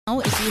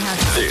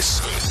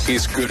This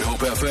is Good Hope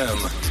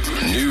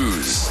FM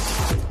News.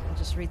 I'll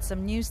just read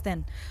some news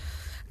then.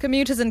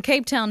 Commuters in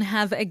Cape Town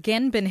have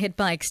again been hit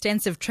by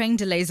extensive train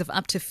delays of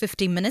up to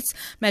 50 minutes.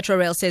 Metro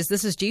Rail says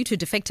this is due to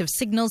defective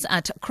signals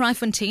at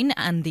Kraaifontein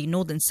and the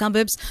northern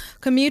suburbs.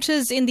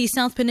 Commuters in the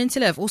South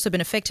Peninsula have also been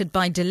affected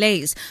by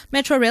delays.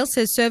 Metro Rail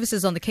says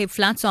services on the Cape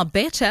Flats are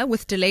better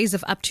with delays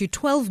of up to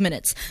 12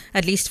 minutes.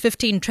 At least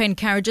 15 train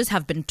carriages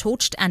have been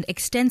torched and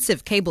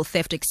extensive cable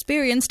theft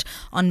experienced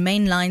on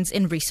main lines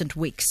in recent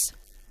weeks.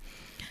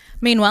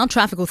 Meanwhile,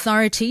 traffic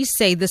authorities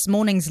say this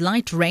morning's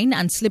light rain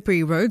and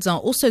slippery roads are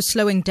also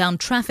slowing down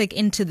traffic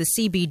into the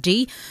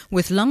CBD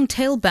with long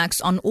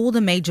tailbacks on all the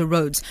major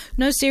roads.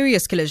 No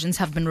serious collisions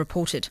have been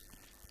reported.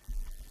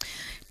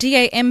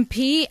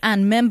 DA-MP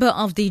and member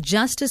of the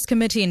Justice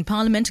Committee in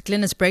Parliament,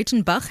 Glynis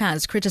Breitenbach,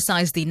 has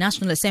criticised the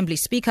National Assembly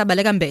Speaker,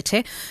 Baleka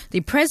Mbete, the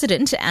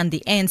President and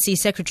the ANC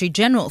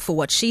Secretary-General for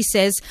what she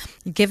says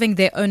giving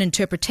their own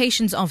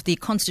interpretations of the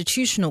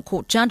Constitutional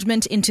Court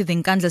judgment into the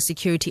Nkandla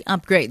security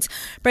upgrades.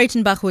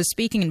 Breitenbach was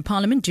speaking in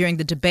Parliament during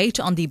the debate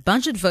on the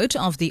budget vote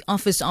of the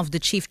Office of the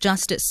Chief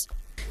Justice.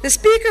 The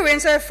Speaker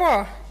went so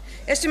far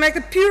as to make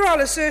the puerile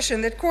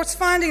assertion that courts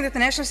finding that the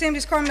National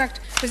Assembly's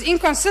conduct was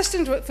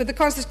inconsistent with the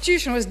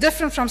Constitution was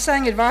different from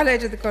saying it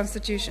violated the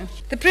Constitution.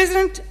 The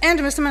President and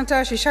Mr.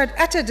 Mantashe showed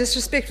utter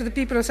disrespect for the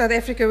people of South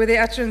Africa with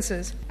their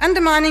utterances,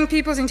 undermining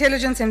people's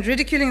intelligence and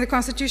ridiculing the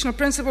constitutional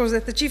principles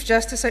that the Chief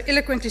Justice so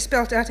eloquently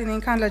spelt out in the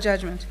Nkandla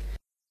judgment.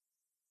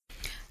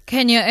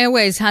 Kenya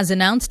Airways has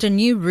announced a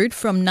new route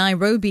from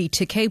Nairobi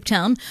to Cape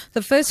Town.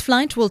 The first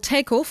flight will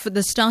take off at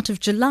the start of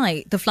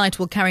July. The flight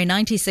will carry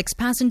 96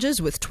 passengers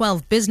with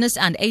 12 business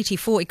and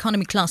 84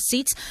 economy class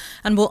seats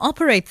and will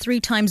operate 3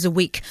 times a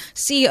week.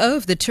 CEO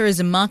of the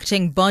tourism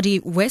marketing body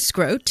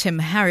Westgrow, Tim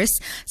Harris,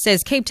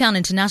 says Cape Town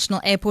International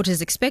Airport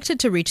is expected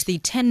to reach the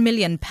 10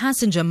 million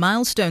passenger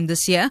milestone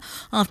this year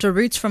after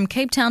routes from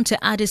Cape Town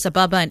to Addis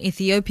Ababa in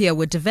Ethiopia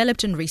were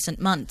developed in recent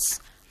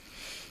months.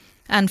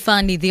 And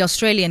finally, the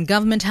Australian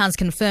government has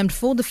confirmed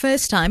for the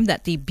first time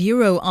that the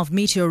Bureau of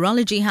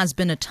Meteorology has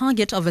been a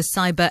target of a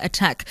cyber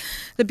attack.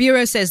 The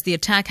Bureau says the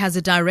attack has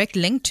a direct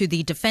link to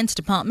the Defence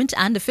Department,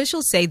 and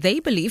officials say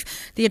they believe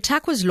the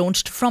attack was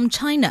launched from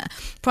China.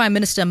 Prime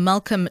Minister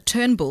Malcolm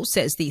Turnbull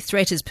says the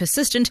threat is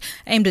persistent,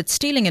 aimed at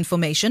stealing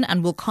information,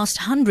 and will cost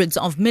hundreds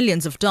of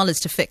millions of dollars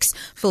to fix.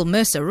 Phil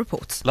Mercer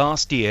reports.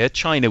 Last year,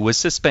 China was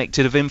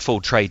suspected of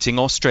infiltrating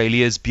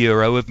Australia's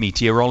Bureau of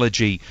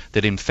Meteorology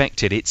that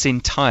infected its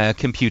entire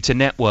computer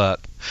network.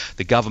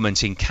 The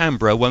government in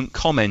Canberra won't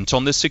comment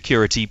on the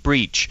security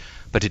breach,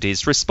 but it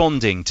is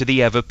responding to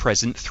the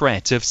ever-present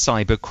threat of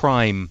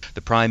cybercrime.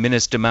 The Prime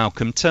Minister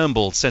Malcolm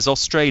Turnbull says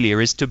Australia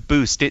is to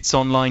boost its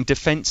online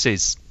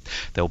defences.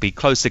 There'll be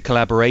closer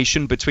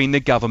collaboration between the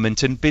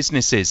government and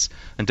businesses,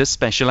 and a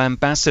special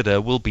ambassador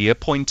will be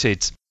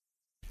appointed.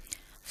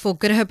 For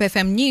Good Hope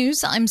FM News,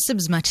 I'm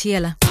Sibs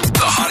Matiela. The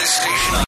hottest station.